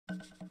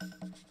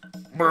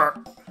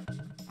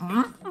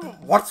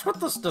What's with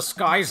this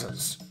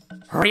disguises?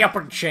 Hurry up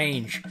and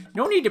change.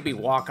 No need to be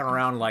walking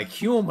around like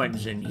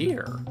humans in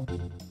here.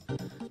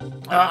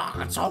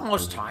 It's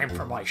almost time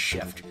for my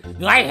shift.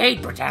 I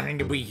hate pretending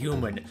to be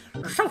human.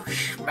 They're so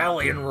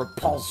smelly and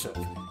repulsive.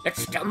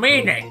 It's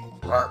demeaning.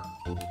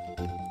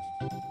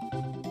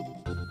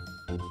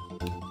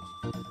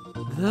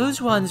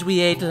 Those ones we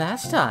ate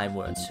last time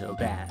weren't so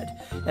bad.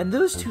 And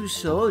those 2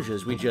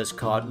 soldiers we just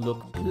caught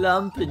look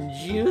plump and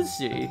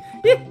juicy.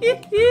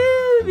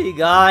 Be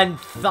gone,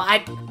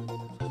 thought.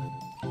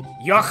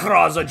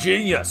 Yakra's a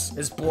genius.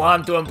 His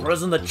plan to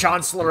imprison the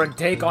Chancellor and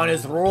take on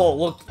his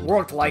role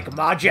worked like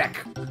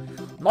magic.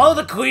 Now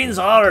the Queen's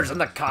ours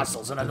and the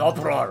castle's in an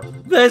uproar.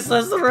 This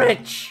is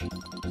rich.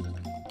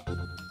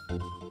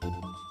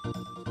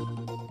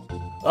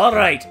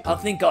 Alright, I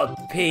think I'll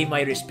pay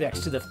my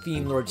respects to the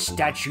Fiend Lord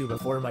statue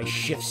before my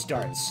shift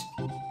starts.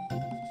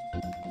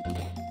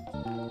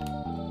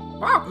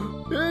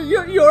 Wow,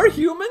 you're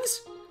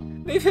humans?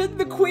 They've hidden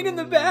the Queen in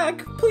the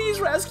back.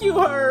 Please rescue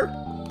her.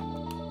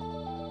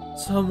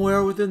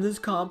 Somewhere within this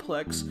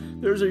complex,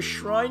 there's a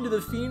shrine to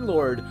the Fiend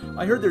Lord.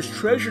 I heard there's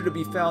treasure to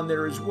be found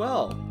there as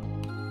well.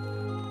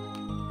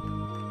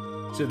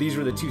 So these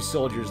were the 2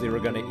 soldiers they were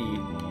gonna eat.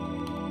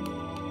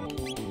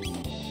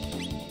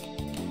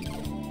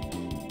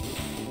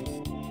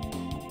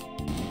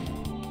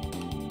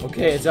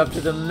 Okay, it's up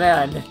to the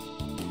men.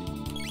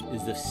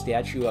 Is the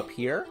statue up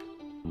here?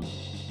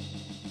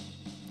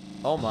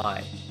 Oh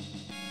my.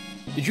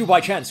 Did you by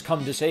chance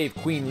come to save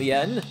Queen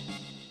Lien?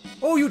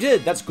 Oh, you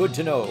did! That's good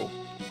to know.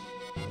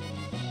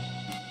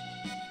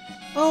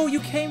 Oh, you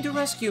came to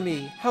rescue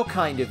me. How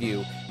kind of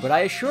you. But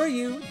I assure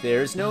you,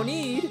 there's no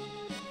need.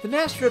 The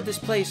master of this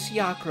place,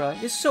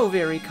 Yakra, is so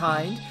very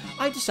kind.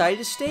 I decided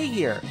to stay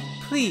here.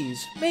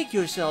 Please, make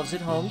yourselves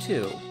at home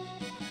too.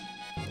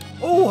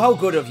 Oh, how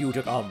good of you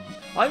to come.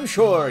 I'm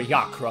sure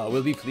Yakra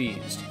will be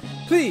pleased.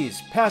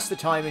 Please, pass the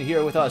time in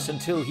here with us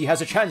until he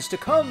has a chance to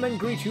come and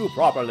greet you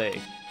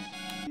properly.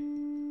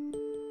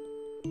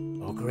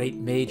 O great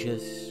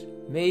Magus,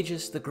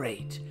 Magus the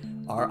Great,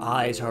 our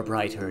eyes are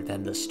brighter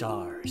than the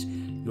stars,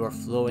 your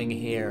flowing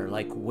hair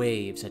like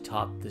waves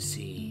atop the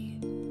sea.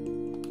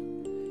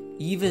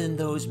 Even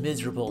those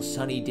miserable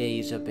sunny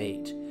days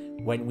abate,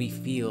 when we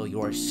feel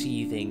your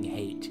seething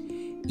hate.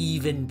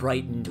 Even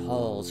brightened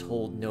halls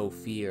hold no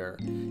fear,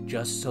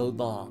 just so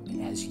long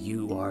as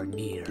you are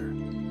near.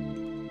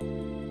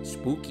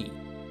 Spooky.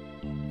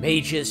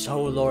 Magus,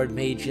 oh Lord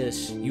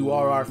Magus, you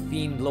are our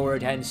Fiend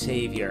Lord and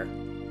Savior.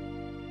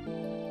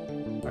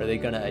 Are they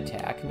gonna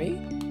attack me?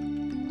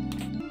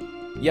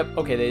 Yep,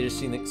 okay, they just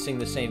sing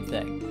the same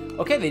thing.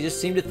 Okay, they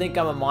just seem to think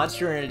I'm a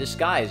monster in a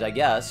disguise, I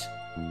guess.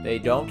 They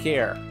don't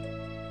care.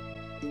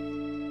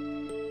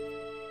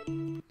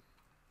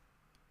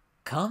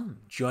 Come,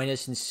 join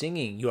us in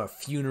singing your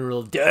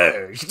funeral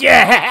dirge.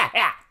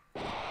 Yeah!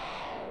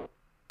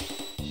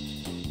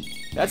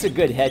 That's a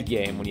good head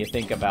game when you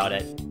think about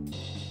it.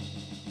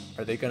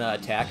 Are they gonna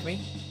attack me?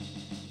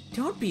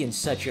 Don't be in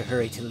such a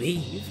hurry to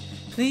leave.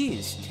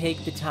 Please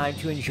take the time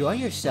to enjoy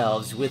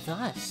yourselves with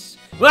us.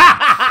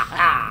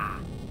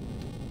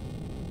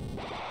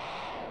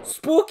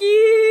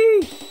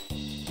 Spooky!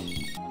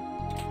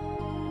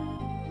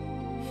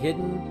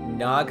 Hidden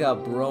Naga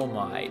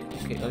Bromide.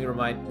 Okay, let me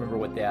remember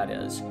what that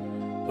is.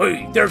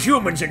 Hey, there's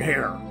humans in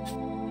here!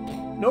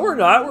 No, we're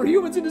not. We're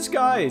humans in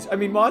disguise. I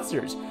mean,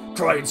 monsters.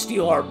 Try and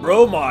steal our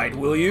bromide,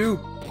 will you?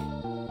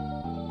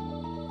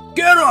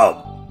 Get him!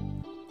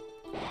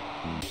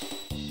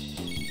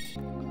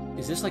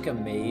 Is this like a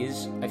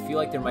maze? I feel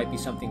like there might be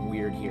something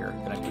weird here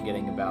that I'm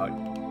forgetting about.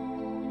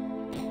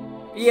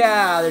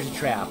 Yeah, there's a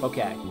trap.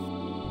 Okay.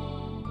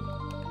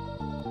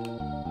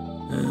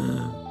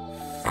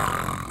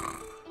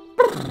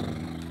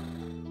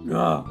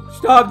 No,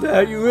 stop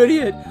that, you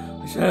idiot!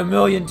 I said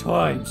 1,000,000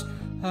 times.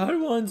 That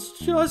one's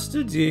just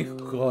a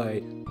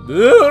decoy.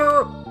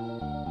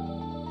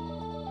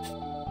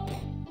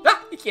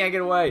 Ah, you can't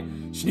get away.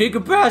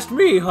 Sneaking past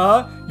me,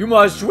 huh? You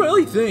must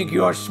really think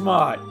you're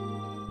smart.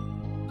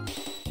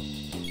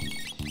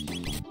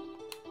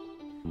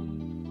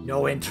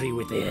 No entry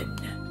within.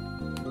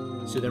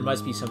 So there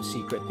must be some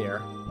secret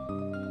there.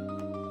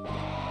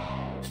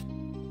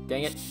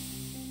 Dang it.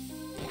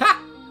 Ha!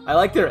 I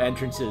like their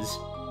entrances.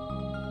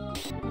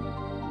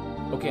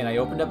 Okay, and I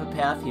opened up a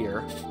path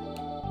here.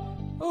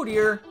 Oh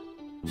dear.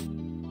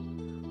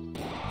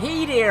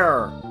 Hey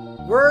there!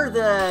 We're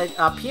the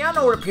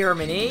piano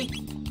repairman, eh?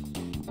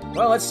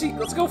 Well, let's see.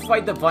 Let's go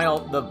fight the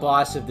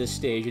boss of this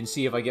stage and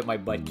see if I get my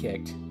butt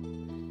kicked.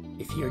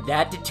 If you're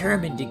that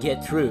determined to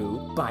get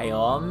through, by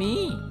all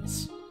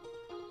means.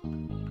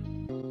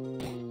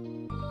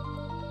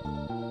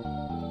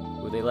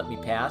 Will they let me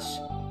pass?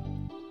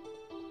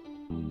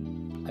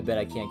 I bet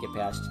I can't get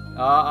past.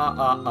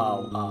 Oh.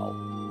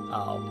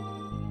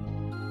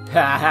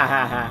 Ha ha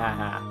ha ha ha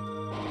ha.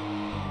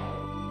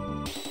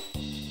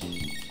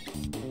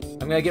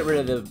 I'm gonna get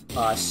rid of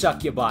the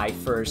succubi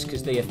first,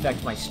 because they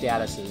affect my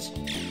statuses.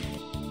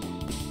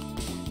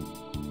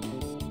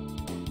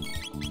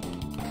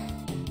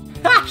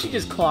 She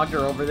just clonked her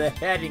over the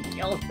head and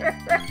killed her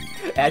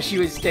as she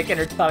was sticking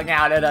her tongue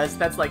out at us.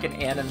 That's like an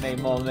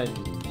anime moment.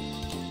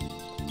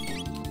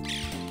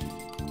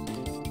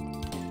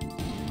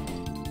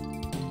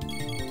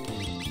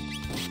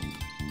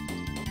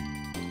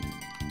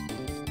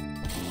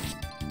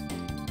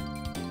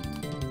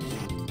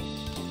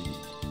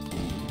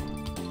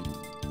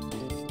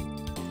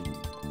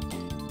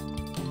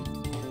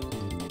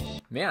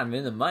 Man, I'm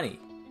in the money.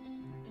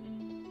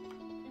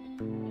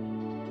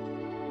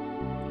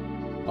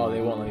 Oh,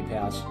 they won't let me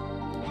pass.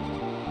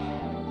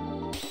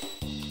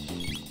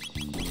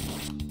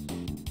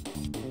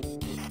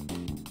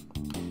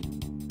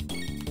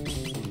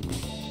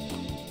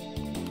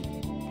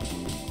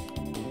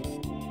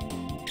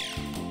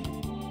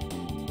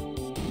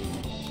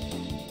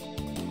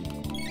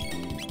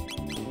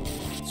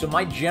 So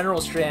my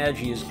general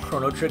strategy is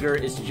Chrono Trigger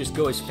is to just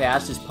go as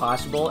fast as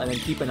possible and then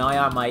keep an eye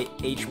on my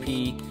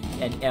HP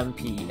and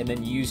MP, and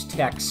then use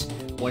techs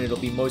when it'll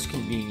be most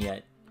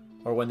convenient,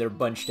 or when they're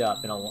bunched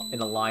up in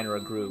a line or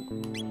a group.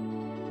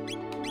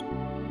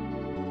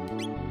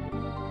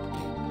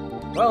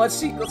 Well, let's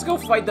see. Let's go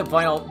fight the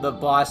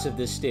boss of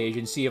this stage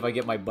and see if I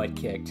get my butt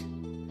kicked.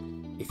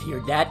 If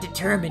you're that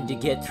determined to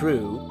get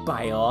through,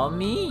 by all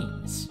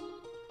means.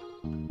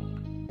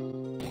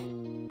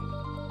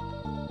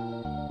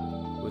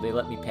 Will they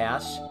let me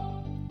pass?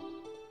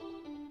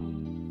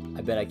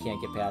 I bet I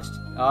can't get past.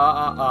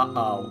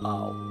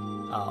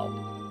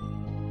 Oh.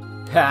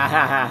 Ha ha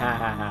ha ha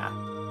ha ha.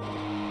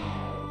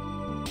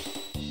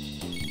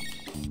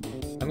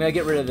 I'm gonna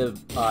get rid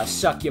of the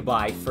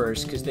succubi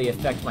first, because they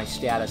affect my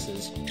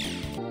statuses.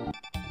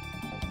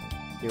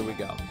 Here we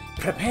go.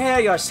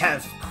 Prepare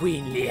yourself,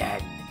 Queen Lien.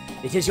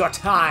 It is your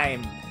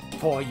time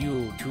for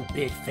you to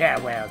bid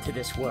farewell to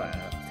this world.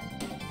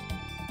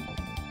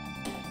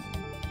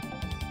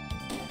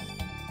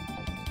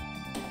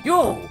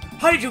 You!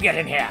 How did you get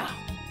in here?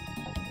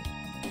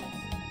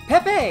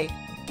 Pepe!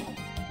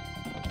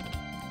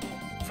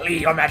 Flee,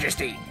 your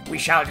majesty. We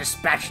shall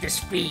dispatch this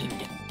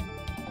fiend.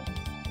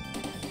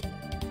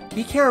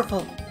 Be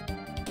careful.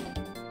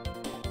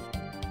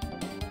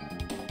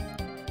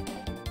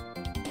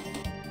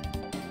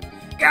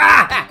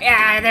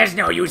 There's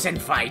no use in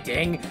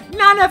fighting.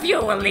 None of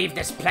you will leave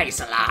this place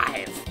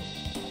alive.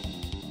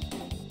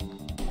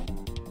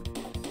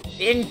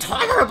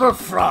 Intolerable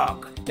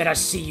frog, let us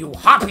see you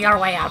hop your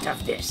way out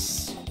of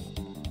this.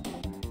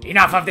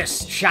 Enough of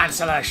this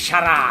Chancellor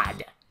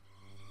charade.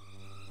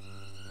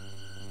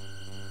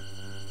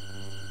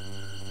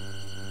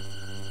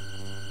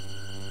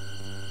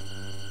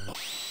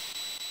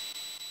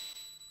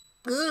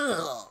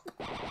 Ugh.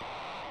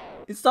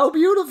 It's so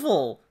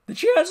beautiful. The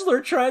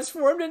Chancellor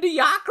transformed into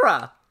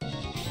Yakra.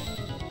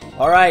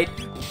 All right,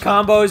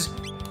 combos.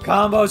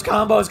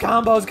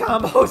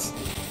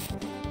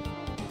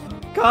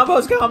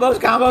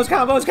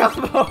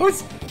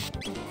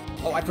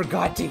 Oh, I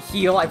forgot to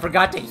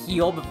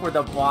heal. Before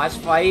the boss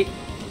fight.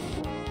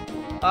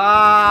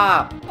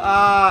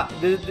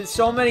 There's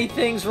so many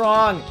things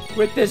wrong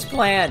with this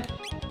plan.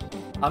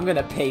 I'm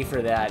gonna pay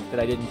for that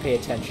I didn't pay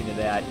attention to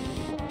that.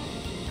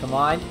 Come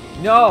on.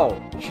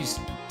 No! She's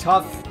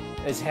tough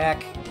as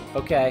heck.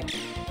 Okay.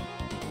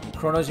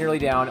 Chrono's nearly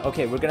down.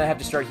 Okay, we're gonna have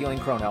to start healing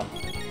Chrono.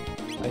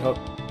 I hope...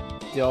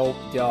 Do.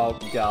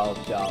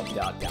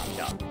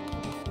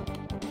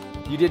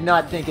 You did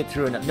not think it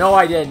through enough. No,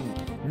 I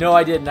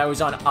didn't. I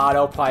was on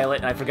autopilot,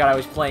 and I forgot I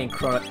was playing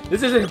Chrono.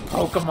 This isn't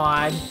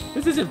Pokemon.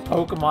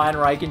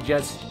 Where I can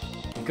just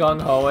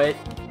gung-ho it.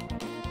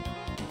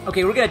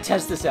 Okay, we're gonna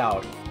test this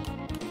out.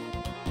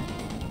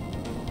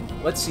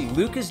 Let's see,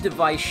 Luca's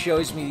device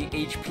shows me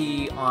the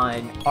HP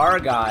on our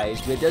guys,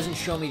 but it doesn't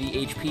show me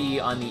the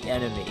HP on the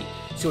enemy.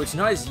 So it's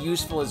not as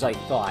useful as I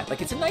thought.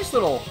 Like, it's a nice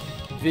little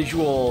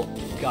visual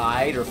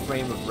guide or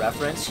frame of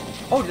reference.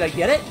 Oh, did I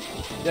get it?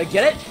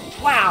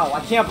 Wow,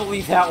 I can't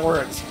believe that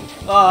worked.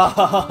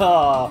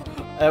 Oh,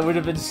 that would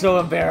have been so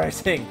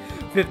embarrassing.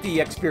 50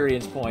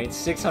 experience points,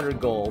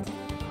 600 gold.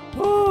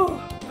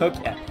 Whew.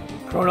 Okay,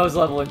 Chrono's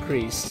level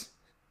increased.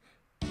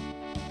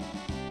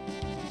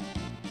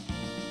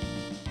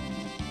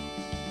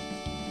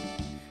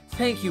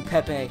 Thank you,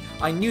 Pepe.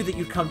 I knew that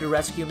you'd come to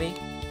rescue me.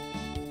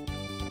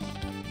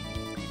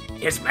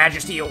 His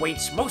Majesty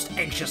awaits most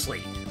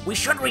anxiously. We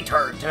should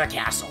return to the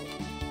castle.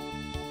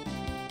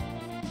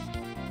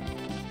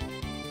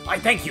 I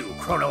thank you,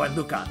 Chrono and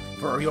Luca,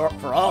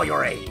 for all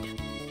your aid.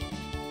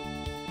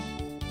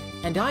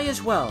 And I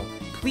as well.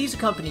 Please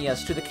accompany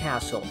us to the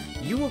castle.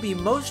 You will be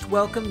most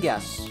welcome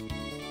guests.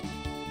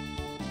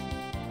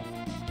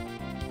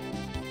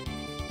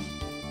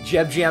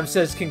 Jeb Jam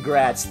says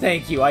congrats.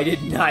 Thank you. I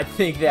did not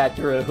think that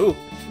through.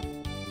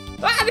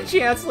 The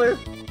Chancellor.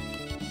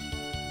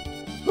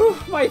 Whew,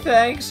 my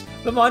thanks.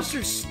 The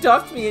monster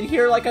stuffed me in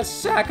here like a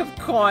sack of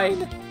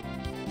coin.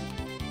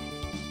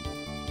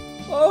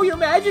 Oh, Your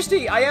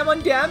Majesty, I am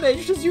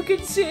undamaged, as you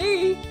can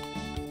see.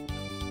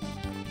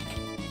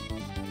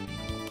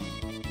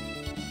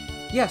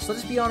 Yes, let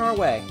us be on our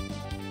way.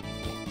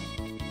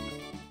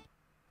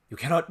 You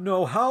cannot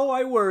know how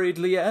I worried,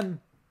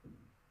 Lien.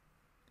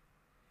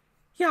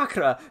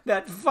 Yakra,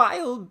 that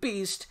vile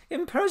beast,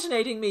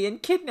 impersonating me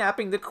and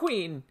kidnapping the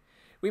queen.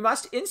 We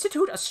must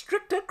institute a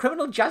stricter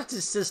criminal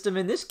justice system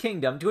in this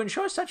kingdom to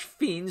ensure such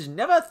fiends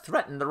never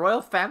threaten the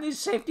royal family's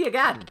safety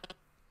again.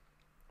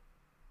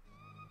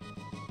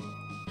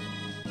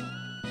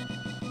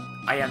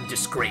 I am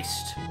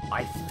disgraced.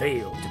 I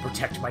failed to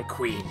protect my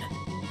queen.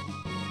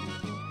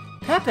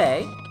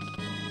 Pepe?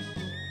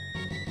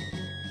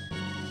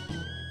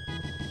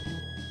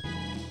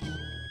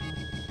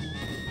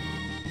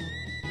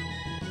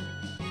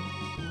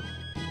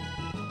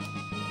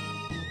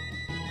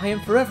 I am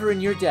forever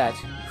in your debt.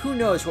 Who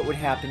knows what would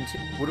have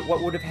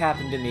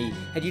happened to me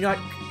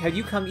had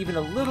you come even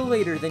a little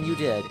later than you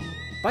did.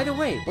 By the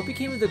way, what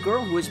became of the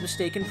girl who was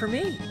mistaken for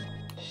me?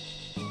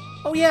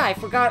 Oh yeah, I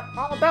forgot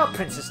all about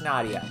Princess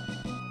Nadia.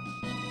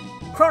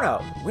 Chrono,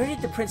 where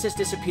did the princess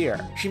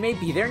disappear? She may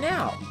be there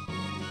now.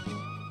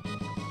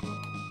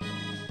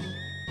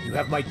 You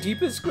have my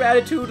deepest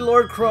gratitude,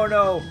 Lord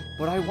Chrono.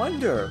 But I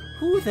wonder,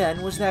 who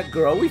then was that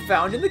girl we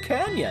found in the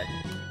canyon?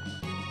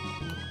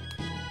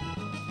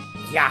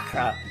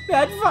 Yakra,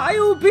 that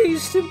vile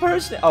beast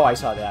impersonating... Oh, I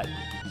saw that.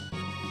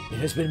 It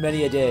has been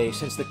many a day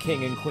since the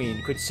king and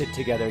queen could sit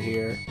together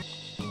here.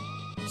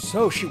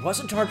 So she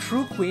wasn't our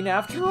true queen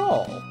after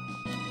all.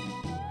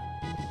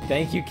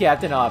 Thank you,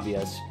 Captain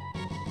Obvious.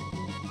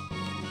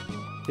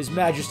 His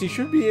Majesty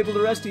should be able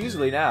to rest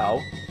easily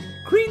now.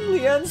 Queen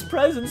Lien's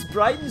presence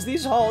brightens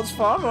these halls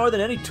far more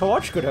than any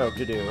torch could hope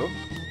to do.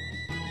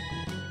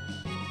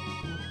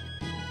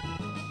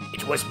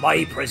 It was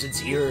my presence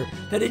here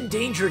that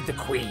endangered the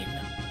queen.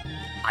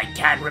 I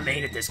can't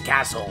remain at this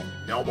castle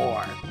no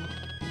more.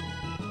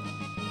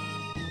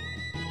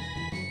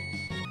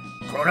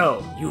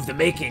 Chrono, you've the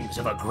makings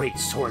of a great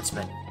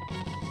swordsman.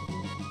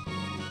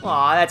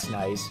 Aw, that's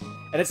nice.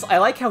 And I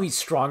like how he's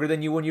stronger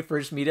than you when you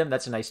first meet him.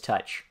 That's a nice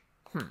touch.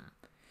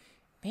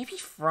 Maybe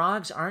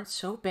frogs aren't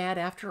so bad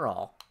after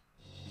all.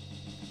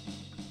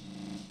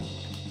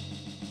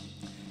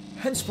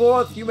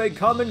 Henceforth, you may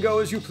come and go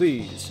as you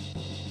please.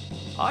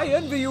 I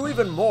envy you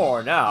even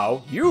more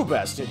now. You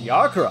bested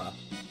Yakra.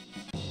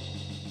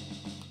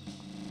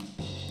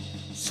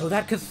 So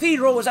that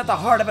Cathedral was at the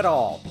heart of it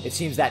all. It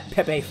seems that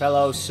Pepe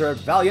fellow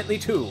served valiantly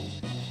too.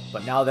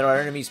 But now that our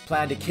enemy's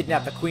plan to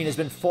kidnap the queen has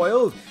been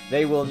foiled,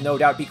 they will no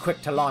doubt be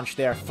quick to launch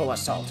their full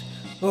assault.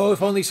 Oh,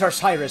 if only Sir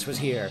Cyrus was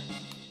here.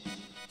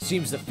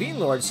 Seems the Fiend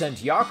Lord sent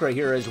Yakra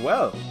here as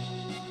well.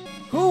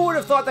 Who would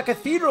have thought the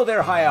Cathedral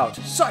there high out?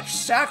 Such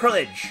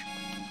sacrilege!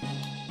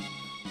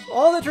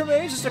 All that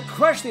remains is to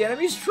crush the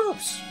enemy's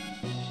troops.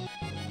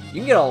 You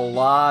can get a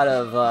lot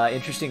of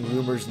interesting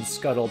rumors and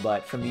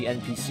scuttlebutt from the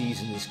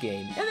NPCs in this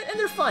game. And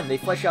they're fun. They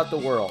flesh out the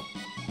world.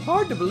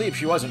 Hard to believe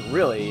she wasn't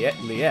really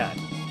Lien.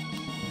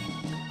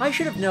 I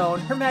should have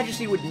known Her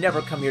Majesty would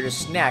never come here to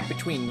snack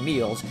between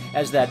meals,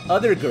 as that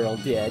other girl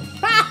did.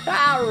 Ha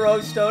ha!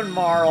 Rostone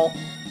Marl.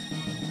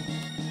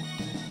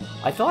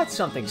 I thought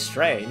something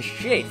strange.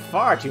 She ate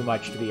far too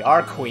much to be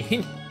our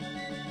queen.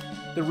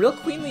 The real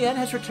Queen Lien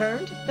has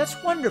returned?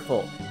 That's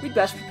wonderful. We'd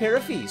best prepare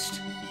a feast.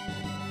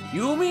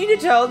 You mean to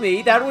tell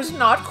me that was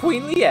not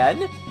Queen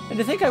Lien? And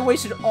to think I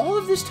wasted all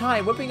of this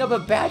time whipping up a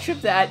batch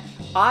of that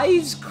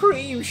ice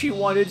cream she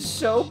wanted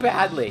so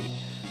badly.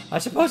 I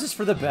suppose it's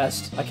for the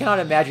best. I cannot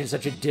imagine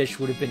such a dish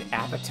would have been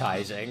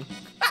appetizing.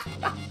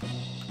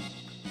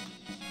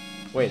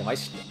 Wait, am I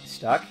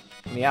stuck?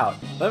 Let me out.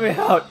 Let me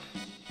out!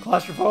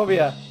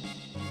 Claustrophobia.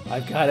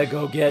 I've gotta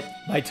go get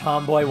my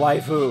tomboy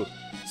waifu.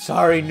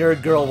 Sorry,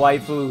 nerd girl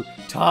waifu.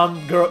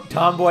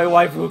 Tomboy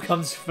waifu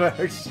comes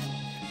first.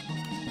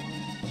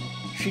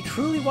 She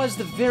truly was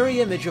the very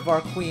image of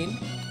our queen.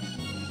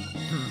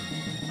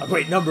 A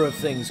great number of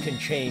things can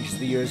change as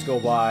the years go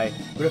by,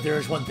 but if there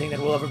is one thing that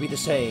will ever be the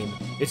same,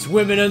 it's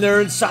women and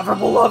their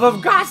insufferable love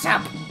of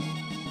gossip!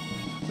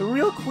 The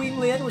real Queen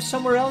Lien was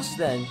somewhere else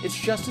then. It's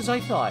just as I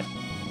thought.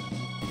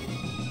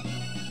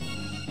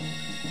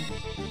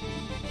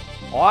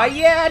 Oh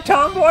yeah,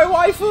 tomboy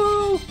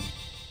waifu!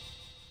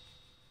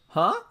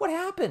 Huh? What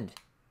happened?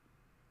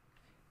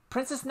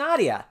 Princess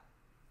Nadia.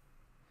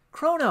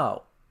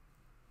 Chrono.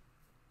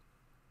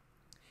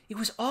 It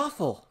was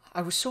awful.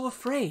 I was so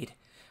afraid.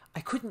 I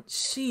couldn't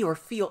see or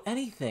feel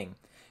anything,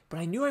 but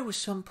I knew I was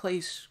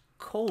someplace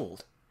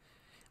cold.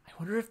 I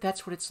wonder if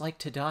that's what it's like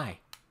to die.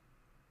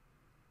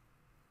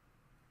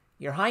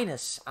 Your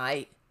Highness,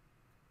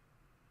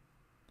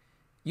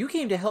 You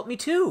came to help me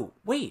too.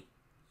 Wait,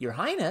 Your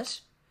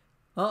Highness?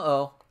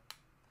 Uh-oh.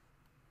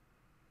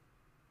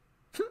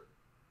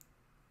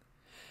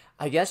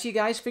 I guess you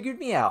guys figured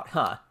me out,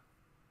 huh?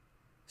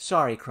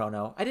 Sorry,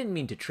 Chrono. I didn't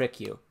mean to trick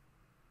you.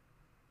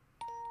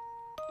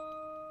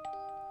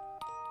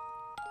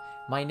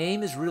 My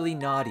name is really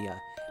Nadia.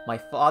 My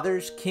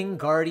father's King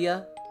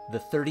Guardia, the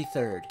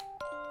 33rd.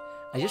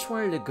 I just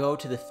wanted to go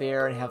to the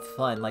fair and have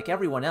fun like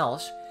everyone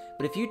else,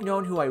 but if you'd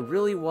known who I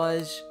really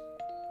was,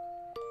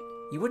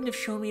 you wouldn't have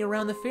shown me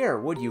around the fair,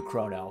 would you,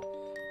 Chrono?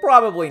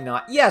 Probably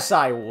not. Yes,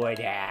 I would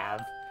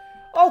have.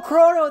 Oh,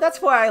 Chrono,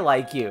 that's why I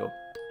like you.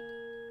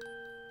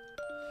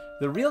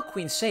 The real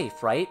queen's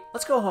safe, right?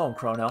 Let's go home,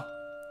 Chrono.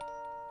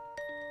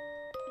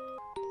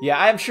 Yeah,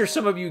 I'm sure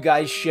some of you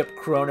guys ship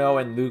Chrono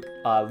and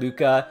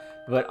Luca,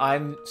 but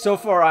so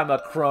far I'm a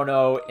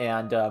Chrono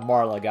and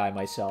Marla guy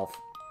myself.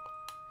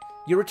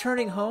 You're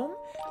returning home?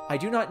 I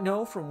do not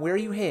know from where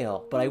you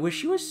hail, but I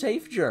wish you a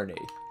safe journey.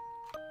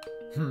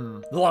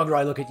 The longer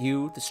I look at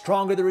you, the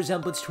stronger the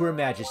resemblance to Her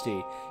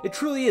Majesty. It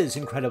truly is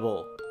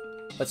incredible.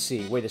 Let's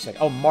see, wait a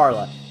second. Oh,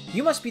 Marla,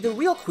 you must be the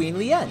real Queen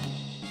Lien.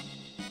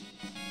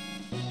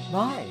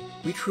 My,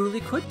 we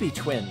truly could be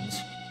twins.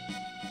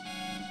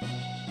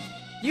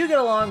 You get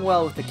along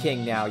well with the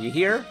king now, you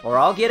hear? Or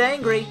I'll get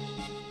angry.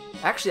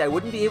 Actually, I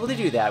wouldn't be able to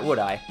do that, would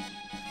I?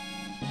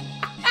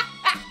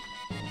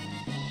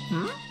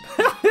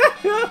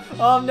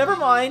 Never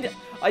mind.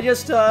 I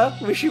just,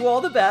 wish you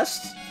all the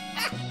best.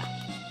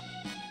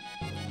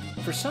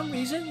 For some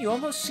reason, you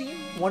almost seem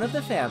one of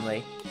the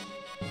family.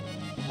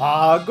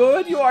 Ah,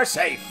 good, you are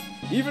safe.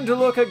 Even to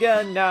look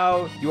again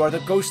now, you are the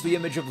ghostly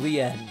image of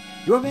Lien.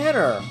 Your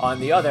manner, on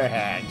the other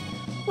hand,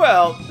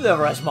 well,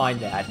 never us mind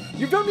that.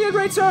 You've done me a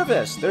great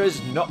service.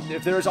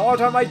 If there is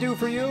aught I might do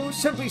for you,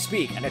 simply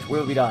speak, and it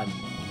will be done.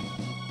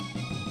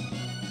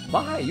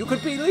 My, you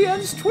could be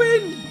Lien's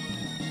twin!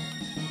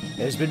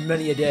 It has been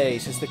many a day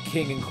since the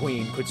king and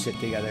queen could sit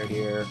together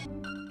here.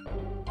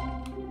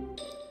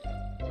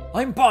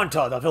 I'm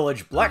Banta, the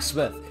village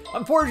blacksmith.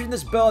 I'm forging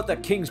this bell at the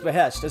king's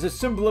behest as a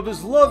symbol of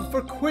his love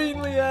for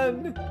Queen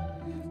Lien.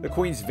 The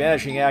queen's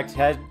vanishing act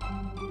had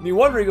me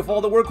wondering if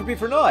all the work would be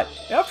for naught.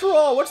 After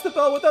all, what's the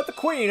bell without the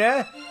queen,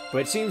 eh?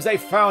 But it seems they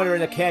found her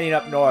in the canyon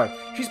up north.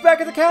 She's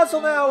back at the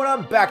castle now, and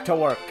I'm back to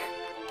work.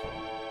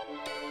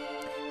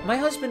 My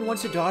husband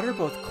wants a daughter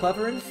both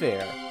clever and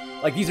fair.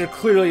 Like, these are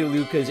clearly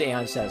Luca's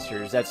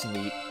ancestors. That's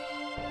neat.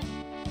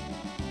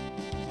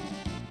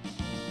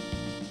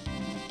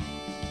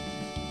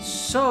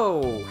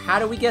 So, how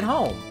do we get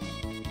home?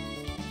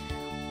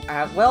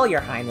 Well,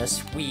 Your Highness,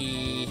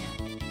 Please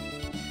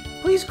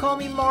call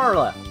me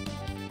Marla.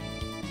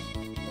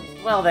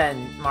 Well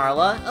then,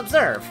 Marla,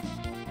 observe.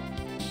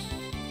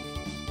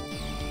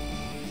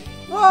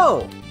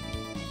 Whoa!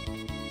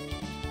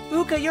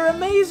 Luca, you're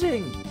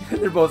amazing!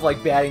 They're both,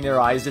 like, batting their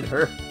eyes at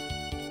her.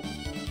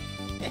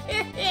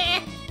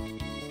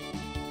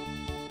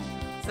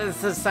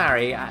 So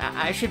sorry,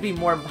 I should be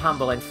more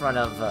humble in front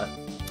of,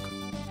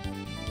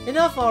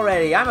 Enough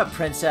already, I'm a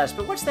princess,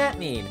 but what's that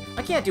mean?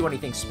 I can't do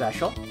anything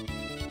special.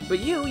 But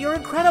you're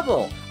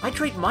incredible! I'd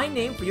trade my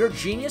name for your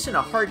genius in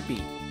a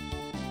heartbeat.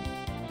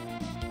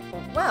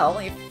 Well,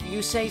 if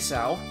you say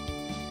so.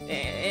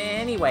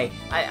 Anyway,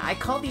 I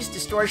call these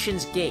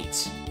distortions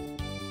gates.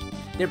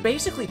 They're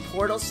basically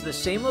portals to the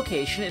same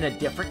location in a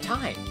different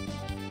time.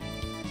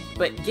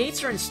 But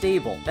gates are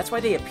unstable, that's why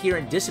they appear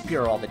and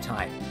disappear all the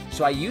time.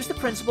 So I use the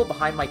principle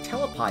behind my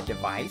telepod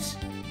device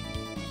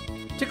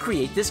to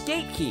create this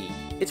gate key.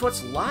 It's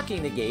what's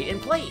locking the gate in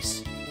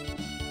place.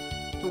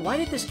 But why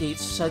did this gate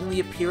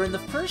suddenly appear in the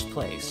first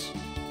place?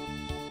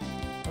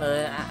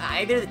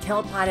 Either the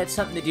telepod had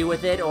something to do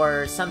with it,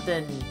 or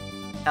something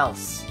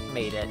else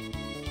made it.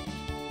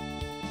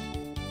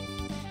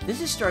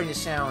 This is starting to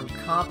sound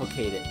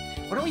complicated.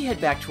 Why don't we head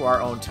back to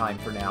our own time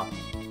for now?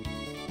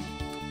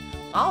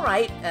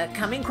 Alright,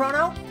 coming,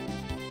 Chrono?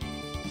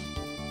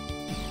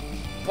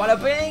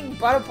 Bada bing,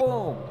 bada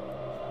boom!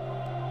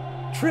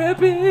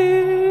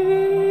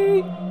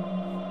 Trippy!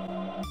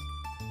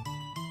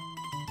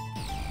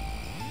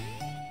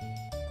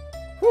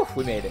 Whew,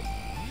 we made it.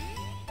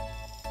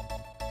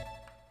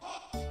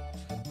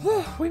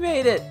 Whew, we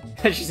made it!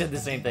 She said the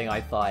same thing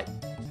I thought.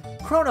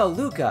 Chrono,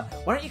 Luca,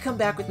 why don't you come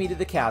back with me to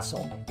the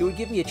castle? It would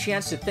give me a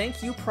chance to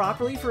thank you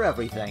properly for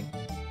everything.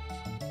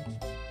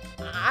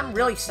 I'm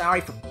really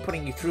sorry for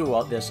putting you through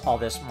all this,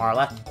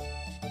 Marla.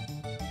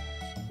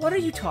 What are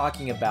you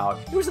talking about?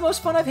 It was the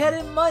most fun I've had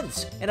in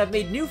months, and I've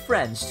made new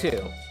friends,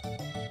 too.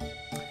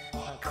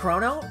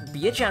 Chrono,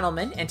 be a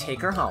gentleman and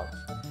take her home.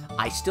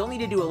 I still need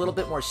to do a little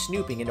bit more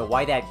snooping into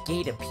why that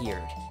gate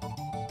appeared.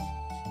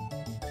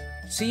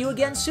 See you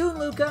again soon,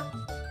 Luca!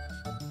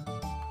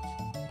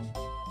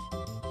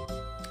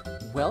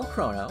 Well,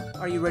 Chrono,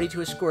 are you ready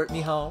to escort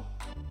me home?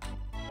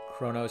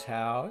 Chrono's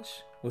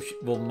house?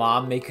 Will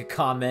Mom make a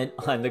comment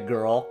on the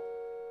girl?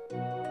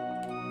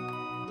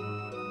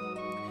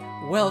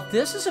 Well,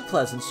 this is a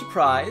pleasant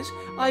surprise.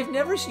 I've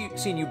never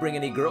seen you bring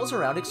any girls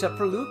around except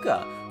for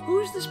Luca.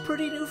 Who's this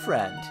pretty new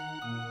friend?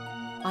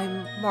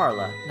 I'm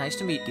Marla. Nice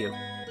to meet you.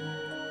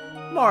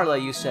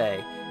 Marla, you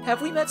say?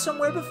 Have we met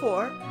somewhere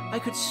before? I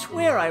could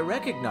swear I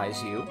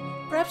recognize you.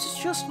 Perhaps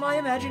it's just my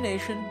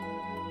imagination.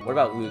 What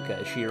about Luca?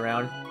 Is she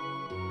around?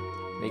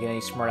 Making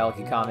any smart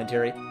alecky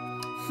commentary?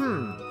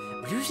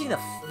 Reducing the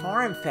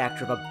form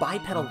factor of a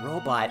bipedal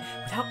robot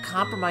without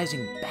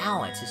compromising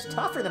balance is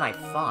tougher than I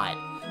thought.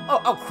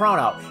 Oh,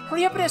 Chrono,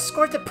 hurry up and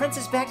escort the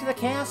princess back to the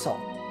castle.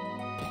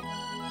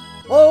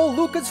 Oh,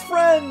 Luca's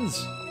friends!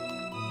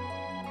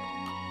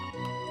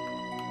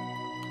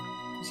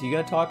 Is he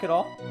gonna talk at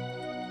all?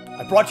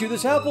 I brought you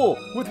this apple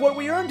with what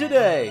we earned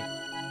today.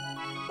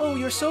 Oh,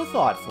 you're so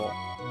thoughtful.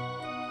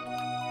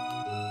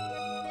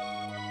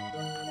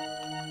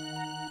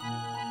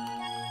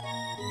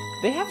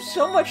 They have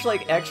so much,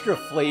 like, extra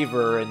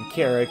flavor and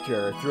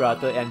character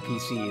throughout the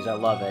NPCs. I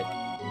love it.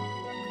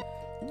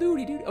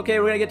 Doody-doo. Okay,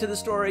 we're gonna get to the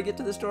story. Get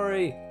to the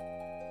story.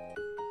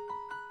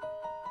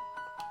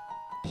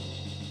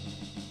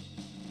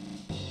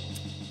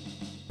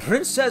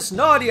 Princess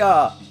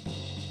Nadia!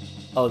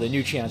 Oh, the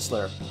new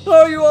Chancellor.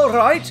 Are you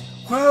alright?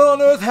 Where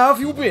on earth have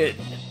you been?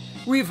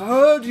 We've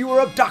heard you were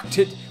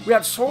abducted. We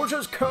had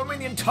soldiers combing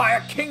the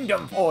entire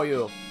kingdom for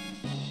you.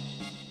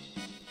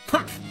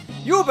 Humph!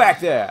 You back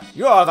there!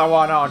 You're the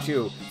one, aren't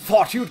you?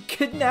 Thought you'd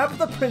kidnap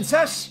the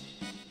princess?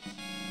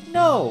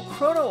 No,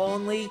 Chrono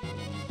only.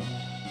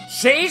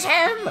 Seize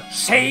him!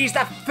 Seize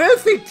the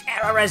filthy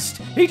terrorist!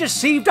 He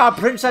deceived our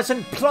princess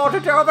and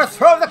plotted to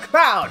overthrow the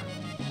crown!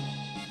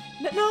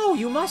 No,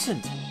 you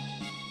mustn't.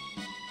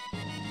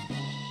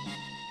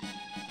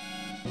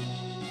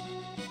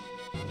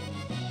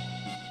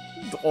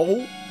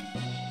 Oh.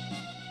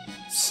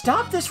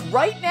 Stop this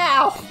right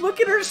now! Look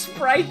at her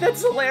sprite,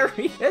 that's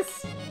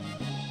hilarious!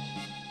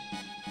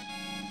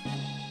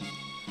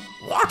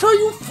 What are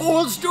you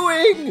fools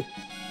doing?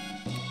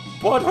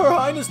 What Her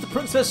Highness the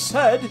Princess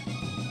said.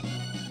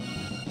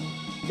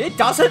 It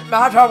doesn't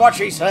matter what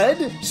she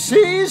said.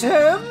 Seize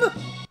him!